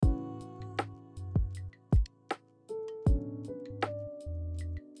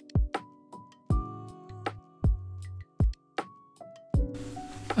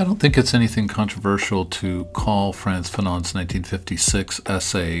I don't think it's anything controversial to call Frantz Fanon's 1956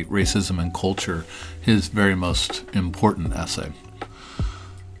 essay, Racism and Culture, his very most important essay.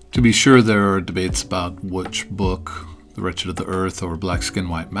 To be sure, there are debates about which book, The Wretched of the Earth or Black Skin,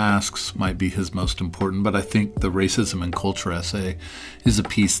 White Masks, might be his most important, but I think the Racism and Culture essay is a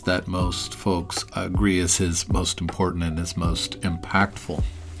piece that most folks agree is his most important and his most impactful.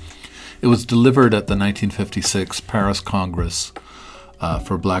 It was delivered at the 1956 Paris Congress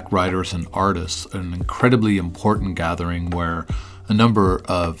for Black writers and artists, an incredibly important gathering where a number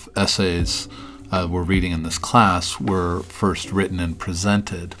of essays we're reading in this class were first written and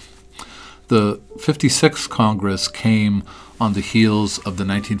presented. The 56th Congress came on the heels of the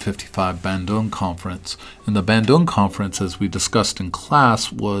 1955 Bandung Conference, and the Bandung Conference, as we discussed in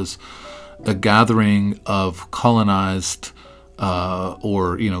class, was a gathering of colonized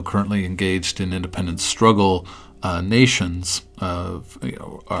or currently engaged in independent struggle nations,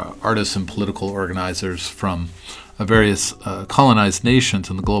 artists and political organizers from various colonized nations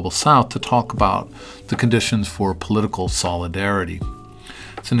in the global south to talk about the conditions for political solidarity.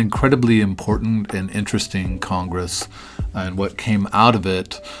 It's an incredibly important and interesting Congress, and what came out of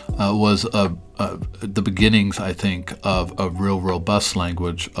it was the beginnings, I think, of a real robust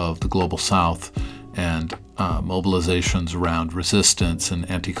language of the global south and mobilizations around resistance and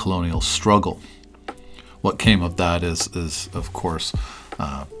anti-colonial struggle. What came of that is of course,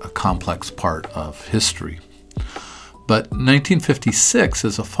 a complex part of history. But 1956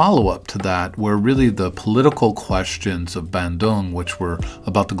 is a follow-up to that, where really the political questions of Bandung, which were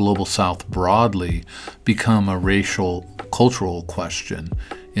about the global south broadly, become a racial, cultural question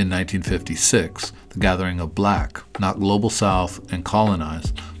in 1956, the gathering of black, not global south and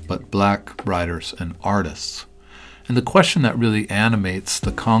colonized, but black writers and artists. And the question that really animates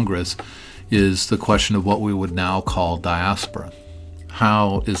the Congress is the question of what we would now call diaspora.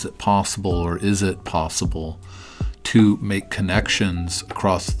 How is it possible, or is it possible, to make connections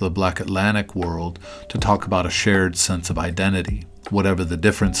across the Black Atlantic world to talk about a shared sense of identity, whatever the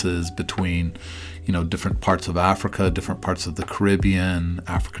differences between, different parts of Africa, different parts of the Caribbean,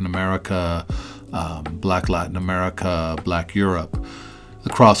 African America, Black Latin America, Black Europe.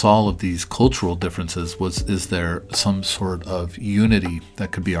 Across all of these cultural differences, is there some sort of unity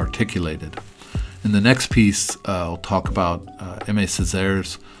that could be articulated? In the next piece, I'll talk about Aimé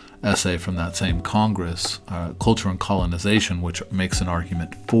Césaire's essay from that same Congress, Culture and Colonization, which makes an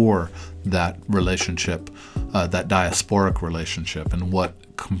argument for that relationship, that diasporic relationship, and what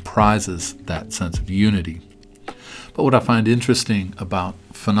comprises that sense of unity. But what I find interesting about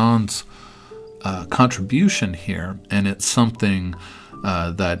Fanon's contribution here, and it's something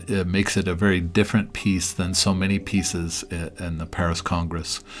that makes it a very different piece than so many pieces in the Paris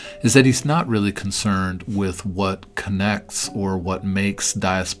Congress, is that he's not really concerned with what connects or what makes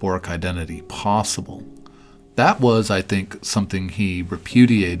diasporic identity possible. That was, I think, something he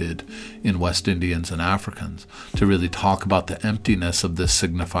repudiated in West Indians and Africans, to really talk about the emptiness of this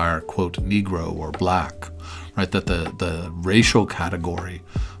signifier, quote, Negro or black, right? That the racial category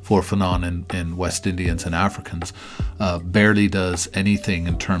for Fanon in West Indians and Africans barely does anything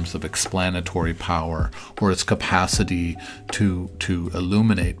in terms of explanatory power or its capacity to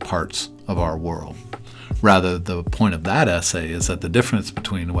illuminate parts of our world. Rather, the point of that essay is that the difference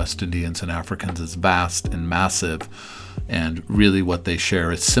between West Indians and Africans is vast and massive, and really what they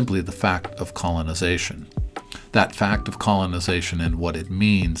share is simply the fact of colonization. That fact of colonization and what it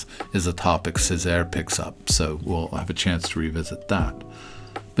means is a topic Césaire picks up, so we'll have a chance to revisit that.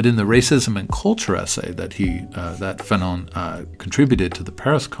 But in the Racism and Culture essay that Fanon contributed to the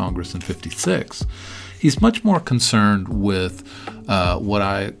Paris Congress in '56, he's much more concerned with what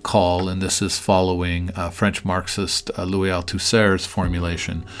I call, and this is following French Marxist Louis Althusser's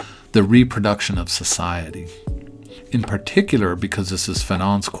formulation, the reproduction of society. In particular, because this is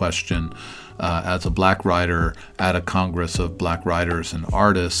Fanon's question as a black writer at a Congress of black writers and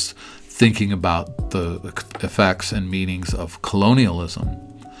artists, thinking about the effects and meanings of colonialism.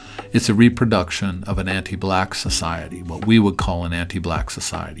 It's a reproduction of an anti-black society, what we would call an anti-black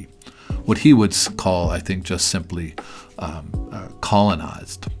society. What he would call, I think, just simply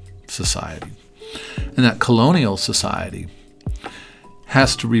colonized society. And that colonial society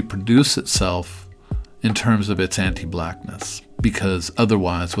has to reproduce itself in terms of its anti-blackness, because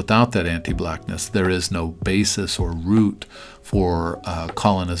otherwise, without that anti-blackness, there is no basis or root for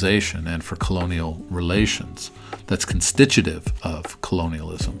colonization and for colonial relations that's constitutive of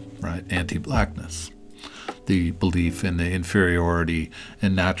colonialism, right? Anti-blackness. The belief in the inferiority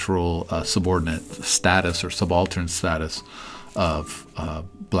and natural subordinate status or subaltern status of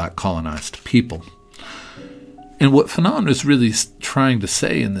black colonized people. And what Fanon is really trying to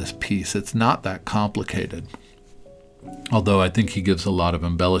say in this piece, it's not that complicated, although I think he gives a lot of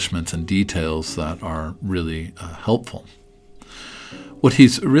embellishments and details that are really helpful. What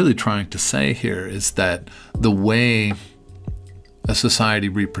he's really trying to say here is that the way a society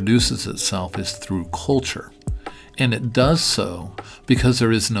reproduces itself is through culture. And it does so because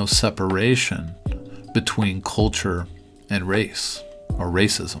there is no separation between culture and race or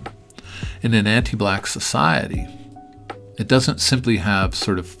racism. In an anti-black society, it doesn't simply have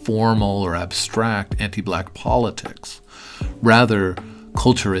sort of formal or abstract anti-black politics. Rather,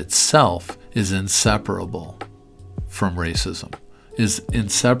 culture itself is inseparable from racism, is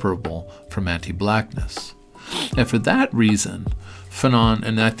inseparable from anti-blackness. And for that reason, Fanon,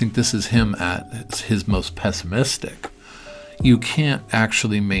 and I think this is him at his most pessimistic, you can't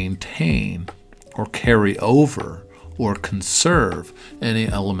actually maintain or carry over or conserve any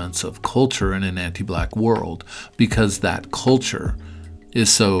elements of culture in an anti-black world because that culture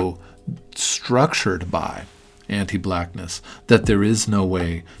is so structured by anti-blackness that there is no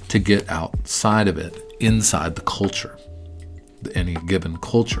way to get outside of it, inside the culture, any given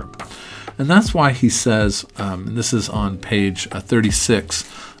culture. And that's why he says, and this is on page 36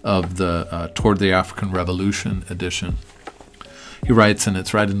 of the Toward the African Revolution edition, he writes, and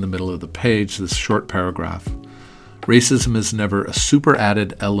it's right in the middle of the page, this short paragraph, "Racism is never a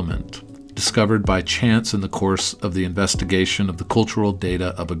superadded element discovered by chance in the course of the investigation of the cultural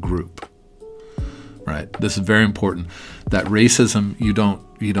data of a group." Right? This is very important, that racism, you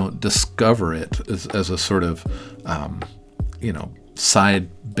don't discover it as a sort of, side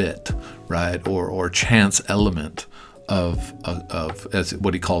bit, right, or chance element of as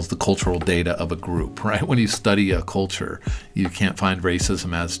what he calls the cultural data of a group, right? When you study a culture, you can't find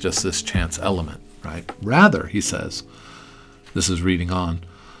racism as just this chance element, right? Rather, he says, this is reading on,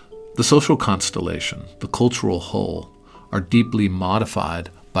 the social constellation, the cultural whole, are deeply modified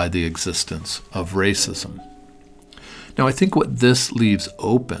by the existence of racism. Now, I think what this leaves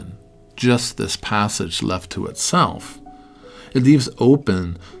open, just this passage left to itself, it leaves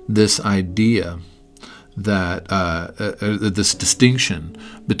open this idea that this distinction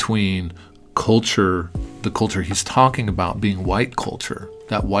between culture, the culture he's talking about being white culture,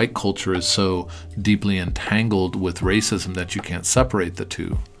 that white culture is so deeply entangled with racism that you can't separate the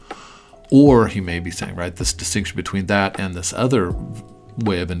two. Or he may be saying, right, this distinction between that and this other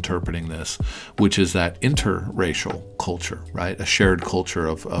way of interpreting this, which is that interracial culture, right, a shared culture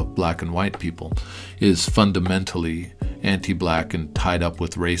of black and white people, is fundamentally anti-black and tied up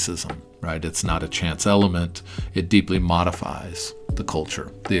with racism, right? It's not a chance element. It deeply modifies the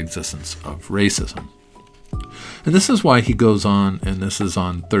culture, the existence of racism. And this is why he goes on, and this is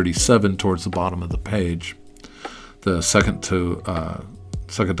on 37 towards the bottom of the page, the second to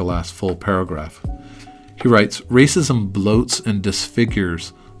last full paragraph. He writes, "Racism bloats and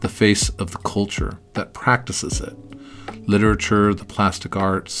disfigures the face of the culture that practices it. Literature, the plastic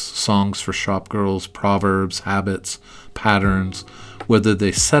arts, songs for shopgirls, proverbs, habits, patterns, whether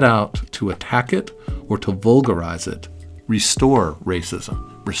they set out to attack it or to vulgarize it, restore racism."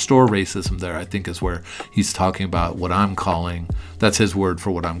 Restore racism there, I think, is where he's talking about what I'm calling, that's his word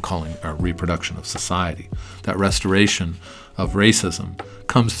for what I'm calling a reproduction of society. That restoration of racism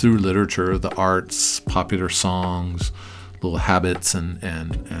comes through literature, the arts, popular songs, little habits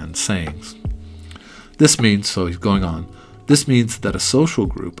and sayings. This means, so he's going on, this means that a social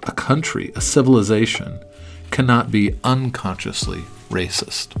group, a country, a civilization cannot be unconsciously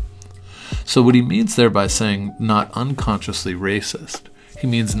racist. So what he means there by saying not unconsciously racist, he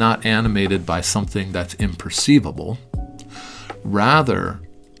means not animated by something that's imperceivable. Rather,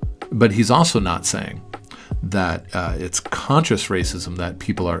 but he's also not saying that it's conscious racism, that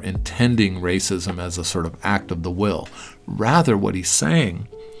people are intending racism as a sort of act of the will. Rather, what he's saying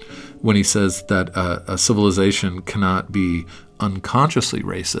when he says that a civilization cannot be unconsciously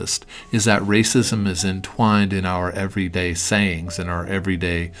racist is that racism is entwined in our everyday sayings, in our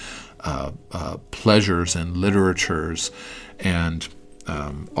everyday pleasures and literatures and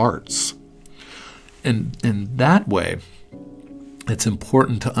arts. And in that way, it's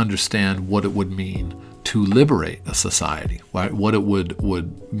important to understand what it would mean to liberate a society, right? What it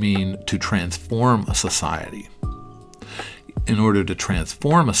would mean to transform a society. In order to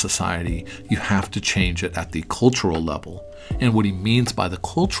transform a society, you have to change it at the cultural level. And what he means by the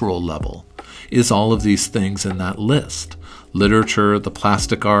cultural level is all of these things in that list. Literature, the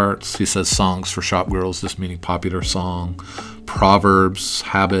plastic arts, he says songs for shopgirls, this meaning popular song, proverbs,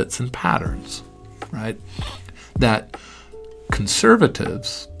 habits, and patterns, right? That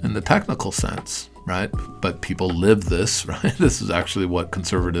conservatives, in the technical sense, right? But people live this, right? This is actually what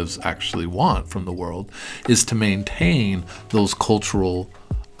conservatives actually want from the world, is to maintain those cultural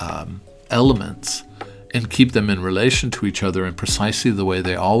elements and keep them in relation to each other in precisely the way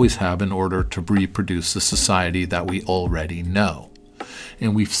they always have in order to reproduce the society that we already know.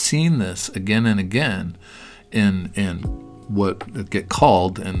 And we've seen this again and again in what get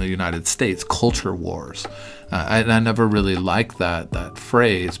called in the United States culture wars. I never really liked that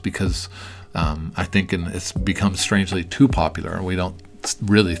phrase because I think it's become strangely too popular, and we don't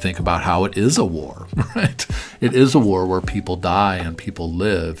really think about how it is a war, right? It is a war where people die and people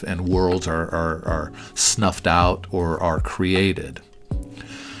live and worlds are snuffed out or are created.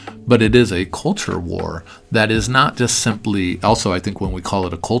 But it is a culture war that is not just simply, also I think when we call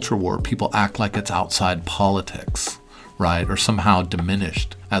it a culture war, people act like it's outside politics, right? Or somehow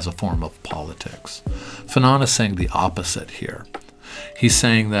diminished as a form of politics. Fanon is saying the opposite here. He's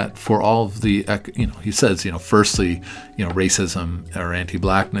saying that for all of the, he says, firstly, racism or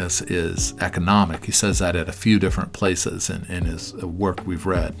anti-blackness is economic. He says that at a few different places in his work we've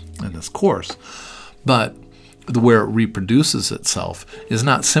read in this course. But where it reproduces itself is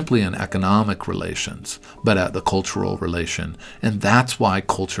not simply in economic relations, but at the cultural relation. And that's why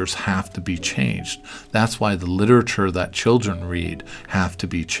cultures have to be changed. That's why the literature that children read have to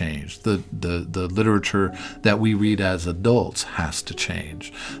be changed. The literature that we read as adults has to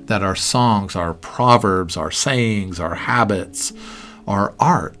change. That our songs, our proverbs, our sayings, our habits, our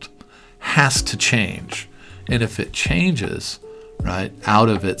art has to change. And if it changes, right, out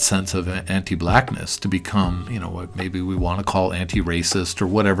of its sense of anti-blackness to become, what maybe we want to call anti-racist or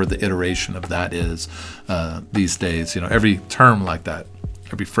whatever the iteration of that is these days. Every term like that,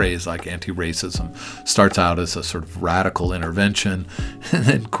 every phrase like anti-racism starts out as a sort of radical intervention and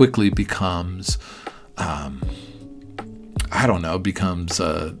then quickly becomes,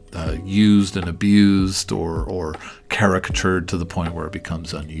 used and abused or caricatured to the point where it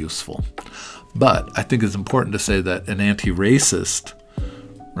becomes unuseful. But I think it's important to say that an anti-racist,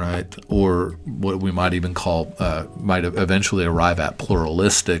 right, or what we might even call, might eventually arrive at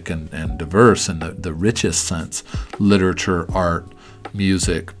pluralistic and diverse in the richest sense, literature, art,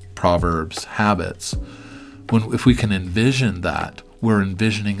 music, proverbs, habits. If we can envision that, we're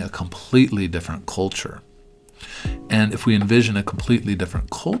envisioning a completely different culture. And if we envision a completely different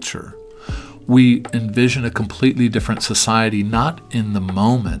culture, we envision a completely different society, not in the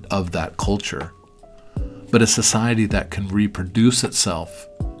moment of that culture, but a society that can reproduce itself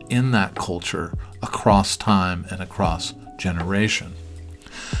in that culture across time and across generation.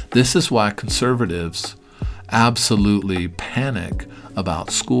 This is why conservatives absolutely panic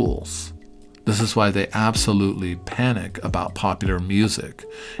about schools. This is why they absolutely panic about popular music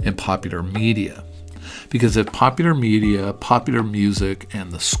and popular media. Because if popular media, popular music,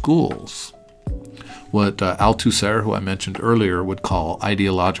 and the schools, what Althusser, who I mentioned earlier, would call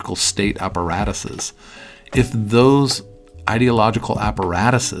ideological state apparatuses. If those ideological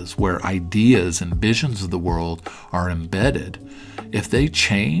apparatuses where ideas and visions of the world are embedded, if they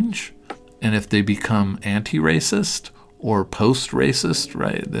change and if they become anti-racist or post-racist,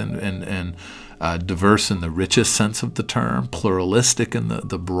 right, and diverse in the richest sense of the term, pluralistic in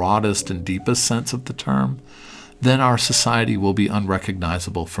the broadest and deepest sense of the term, then our society will be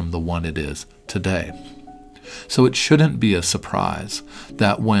unrecognizable from the one it is today. So it shouldn't be a surprise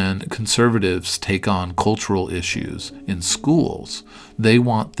that when conservatives take on cultural issues in schools, they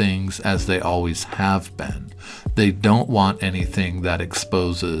want things as they always have been. They don't want anything that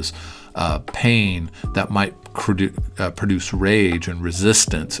exposes pain that might produce rage and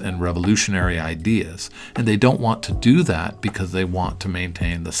resistance and revolutionary ideas. And they don't want to do that because they want to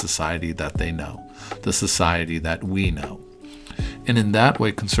maintain the society that they know, the society that we know. And in that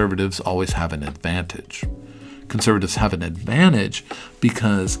way, conservatives always have an advantage. Conservatives have an advantage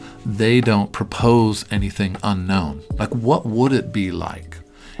because they don't propose anything unknown. Like, what would it be like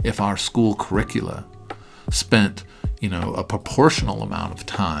if our school curricula spent, a proportional amount of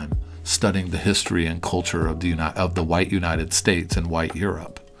time studying the history and culture of the white United States and white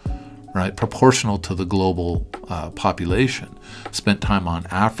Europe, right? Proportional to the global population. Spent time on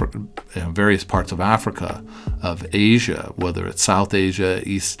Africa, various parts of Africa, of Asia, whether it's South Asia,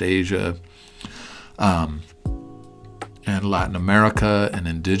 East Asia, and Latin America and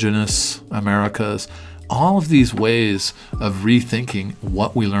indigenous Americas. All of these ways of rethinking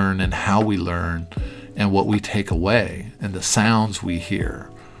what we learn and how we learn and what we take away and the sounds we hear,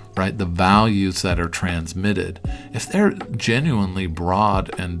 right? The values that are transmitted. If they're genuinely broad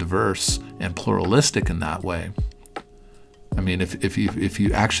and diverse and pluralistic in that way, I mean, if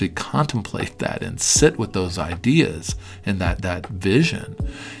you actually contemplate that and sit with those ideas and that vision,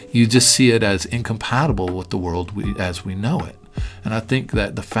 You just see it as incompatible with the world as we know it. And I think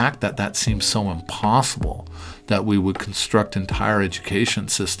that the fact that that seems so impossible, that we would construct entire education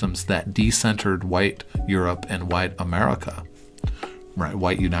systems that decentered white Europe and white America, right,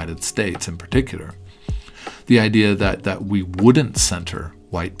 white United States in particular, the idea that we wouldn't center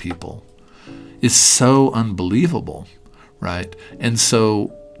white people is so unbelievable, right? And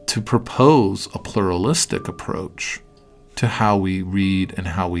so to propose a pluralistic approach to how we read and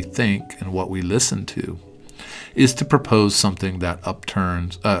how we think and what we listen to is to propose something that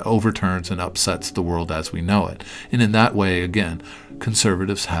overturns and upsets the world as we know it. And in that way, again,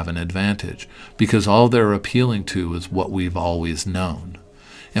 conservatives have an advantage because all they're appealing to is what we've always known.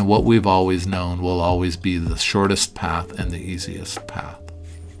 And what we've always known will always be the shortest path and the easiest path.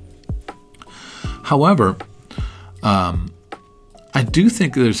 However, I do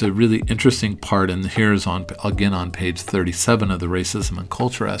think there's a really interesting part, and here's on page 37 of the Racism and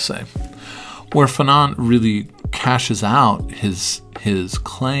Culture essay, where Fanon really cashes out his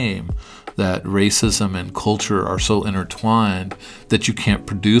claim that racism and culture are so intertwined that you can't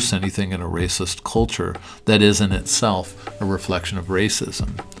produce anything in a racist culture that is in itself a reflection of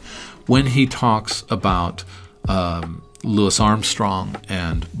racism. When he talks about Louis Armstrong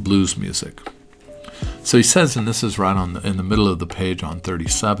and blues music. So he says, and this is right in the middle of the page on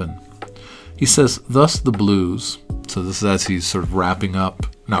 37, he says, thus the blues, so this is as he's sort of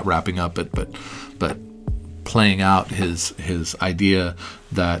not wrapping up it, but playing out his idea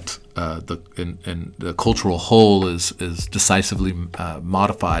that the cultural whole is decisively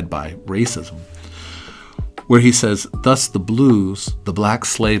modified by racism, where he says, thus the blues, the black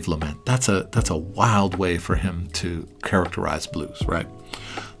slave lament. That's a wild way for him to characterize blues, right?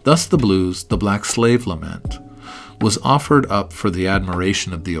 Thus the blues, the black slave lament, was offered up for the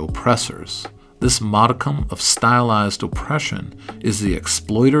admiration of the oppressors. This modicum of stylized oppression is the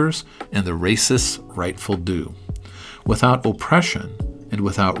exploiter's and the racist's rightful due. Without oppression and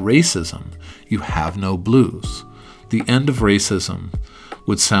without racism, you have no blues. The end of racism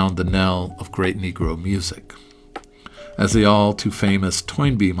would sound the knell of great Negro music. As the all too famous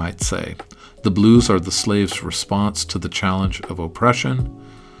Toynbee might say, the blues are the slave's response to the challenge of oppression.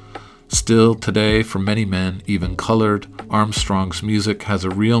 Still today, for many men, even colored, Armstrong's music has a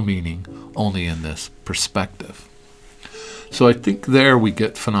real meaning only in this perspective. So I think there we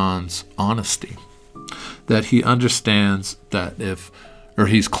get Fanon's honesty, that he understands that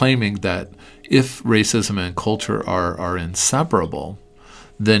he's claiming that if racism and culture are inseparable,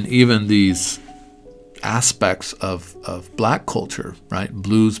 then even these aspects of black culture, right,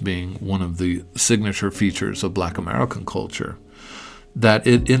 blues being one of the signature features of black American culture, that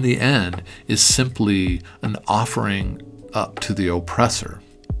it in the end is simply an offering up to the oppressor,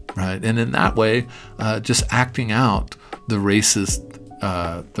 right? And in that way, just acting out the racist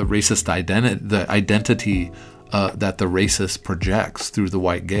identity, the identity that the racist projects through the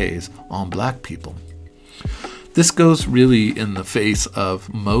white gaze on black people. This goes really in the face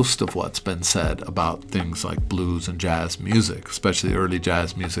of most of what's been said about things like blues and jazz music, especially early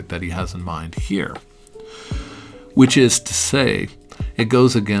jazz music that he has in mind here, which is to say, it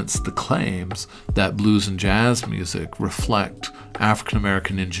goes against the claims that blues and jazz music reflect African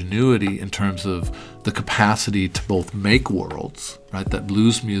American ingenuity in terms of the capacity to both make worlds, right? That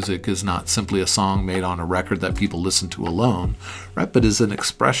blues music is not simply a song made on a record that people listen to alone, right? But is an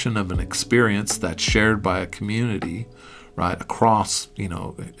expression of an experience that's shared by a community, right? Across,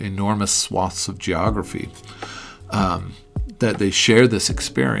 enormous swaths of geography. That they share this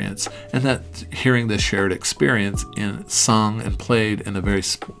experience, and that hearing this shared experience sung and played in a very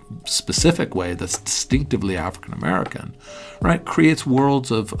specific way that's distinctively African American, right, creates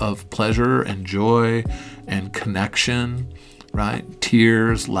worlds of pleasure and joy and connection, right,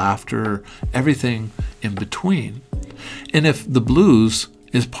 tears, laughter, everything in between. And if the blues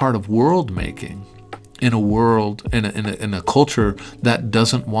is part of world making, in a world, in a culture that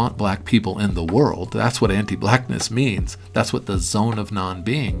doesn't want black people in the world. That's what anti-blackness means. That's what the zone of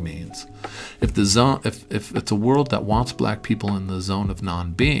non-being means. If it's a world that wants black people in the zone of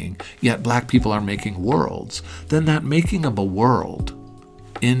non-being, yet black people are making worlds, then that making of a world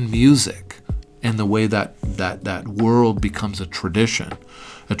in music and the way that world becomes a tradition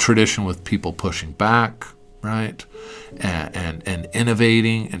with people pushing back, right? And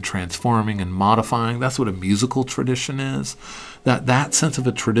innovating and transforming and modifying. That's what a musical tradition is. That sense of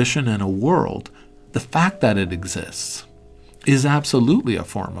a tradition and a world, the fact that it exists, is absolutely a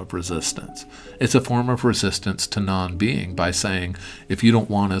form of resistance. It's a form of resistance to non-being by saying, if you don't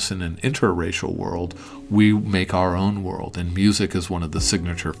want us in an interracial world, we make our own world. And music is one of the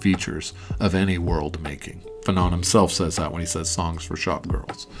signature features of any world making. Fanon himself says that when he says songs for shop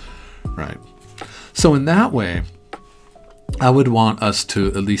girls, right? So in that way, I would want us to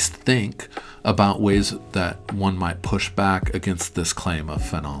at least think about ways that one might push back against this claim of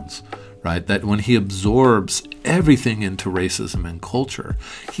Fanon's, right? That when he absorbs everything into racism and culture,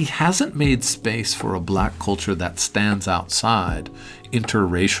 he hasn't made space for a black culture that stands outside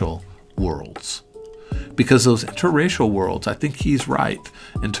interracial worlds. Because those interracial worlds, I think he's right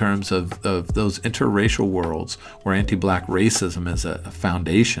in terms of those interracial worlds where anti-black racism is a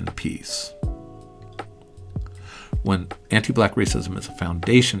foundation piece. When anti-black racism is a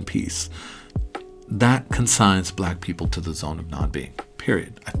foundation piece, that consigns black people to the zone of non-being,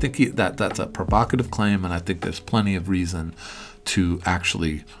 period. I think that's a provocative claim, and I think there's plenty of reason to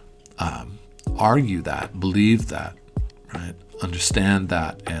actually argue that, believe that, right? Understand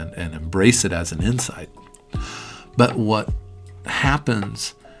that, and embrace it as an insight. But what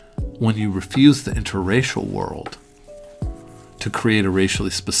happens when you refuse the interracial world to create a racially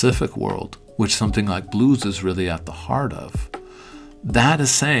specific world, which something like blues is really at the heart of, that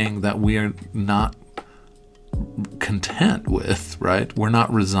is saying that we are not content with, right? We're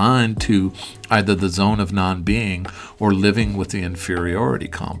not resigned to either the zone of non-being or living with the inferiority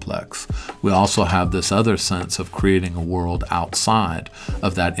complex. We also have this other sense of creating a world outside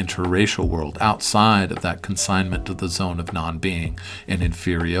of that interracial world, outside of that consignment to the zone of non-being and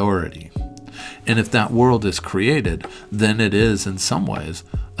inferiority. And if that world is created, then it is in some ways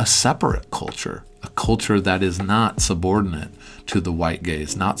a separate culture, a culture that is not subordinate to the white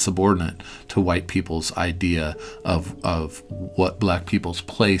gaze, not subordinate to white people's idea of what black people's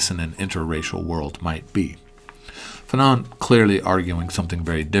place in an interracial world might be. Fanon clearly arguing something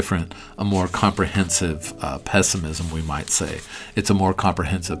very different, a more comprehensive pessimism, we might say. It's a more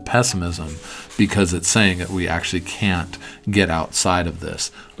comprehensive pessimism because it's saying that we actually can't get outside of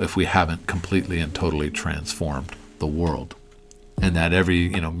this if we haven't completely and totally transformed the world. And that every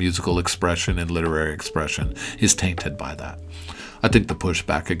musical expression and literary expression is tainted by that. I think the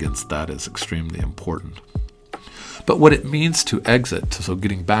pushback against that is extremely important. But what it means to exit, so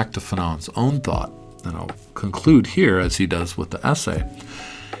getting back to Fanon's own thought, and I'll conclude here as he does with the essay,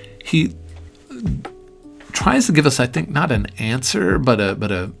 he tries to give us, I think, not an answer,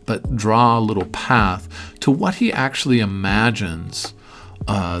 but draw a little path to what he actually imagines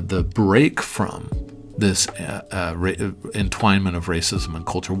the break from this entwinement of racism and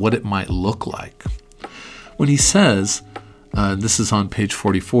culture, what it might look like. When he says, this is on page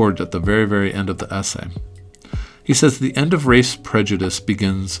 44 at the very, very end of the essay, he says, the end of race prejudice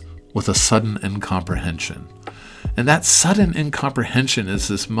begins with a sudden incomprehension. And that sudden incomprehension is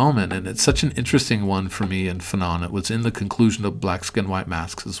this moment, and it's such an interesting one for me and Fanon. It was in the conclusion of Black Skin, White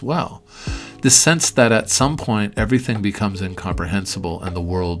Masks as well. This sense that at some point everything becomes incomprehensible and the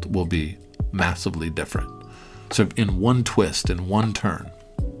world will be massively different. So in one twist, in one turn.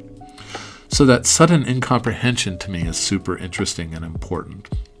 So that sudden incomprehension to me is super interesting and important.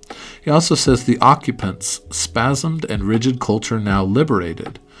 He also says the occupants' spasmed and rigid culture now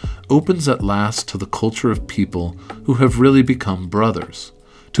liberated opens at last to the culture of people who have really become brothers.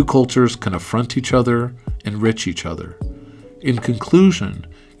 Two cultures can affront each other, enrich each other. In conclusion,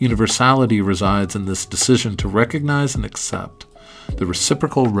 universality resides in this decision to recognize and accept the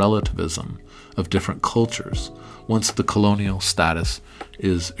reciprocal relativism of different cultures once the colonial status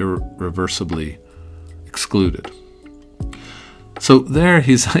is irreversibly excluded. So there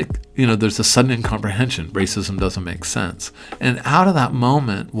he's like, there's a sudden incomprehension. Racism doesn't make sense. And out of that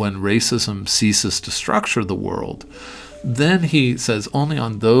moment when racism ceases to structure the world, then he says only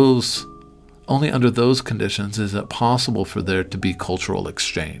under those conditions is it possible for there to be cultural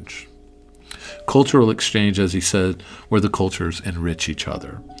exchange. Cultural exchange, as he said, where the cultures enrich each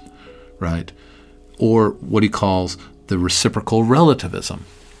other, right? Or what he calls the reciprocal relativism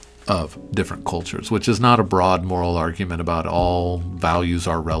of different cultures, which is not a broad moral argument about all values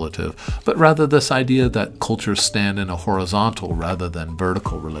are relative, but rather this idea that cultures stand in a horizontal rather than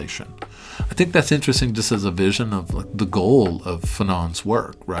vertical relation. I think that's interesting just as a vision of the goal of Fanon's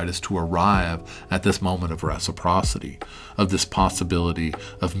work, right, is to arrive at this moment of reciprocity, of this possibility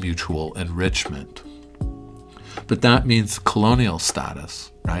of mutual enrichment. But that means colonial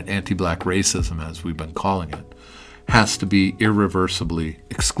status, right, anti-black racism as we've been calling it, has to be irreversibly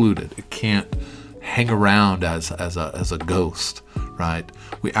excluded. It can't hang around as a ghost, right?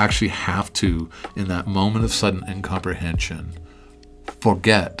 We actually have to, in that moment of sudden incomprehension,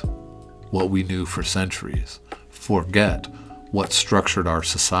 forget what we knew for centuries, forget what structured our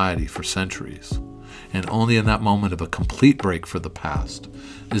society for centuries. And only in that moment of a complete break for the past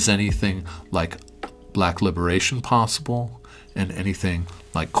is anything like black liberation possible, and anything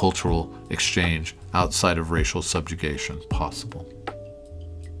like cultural exchange outside of racial subjugation possible.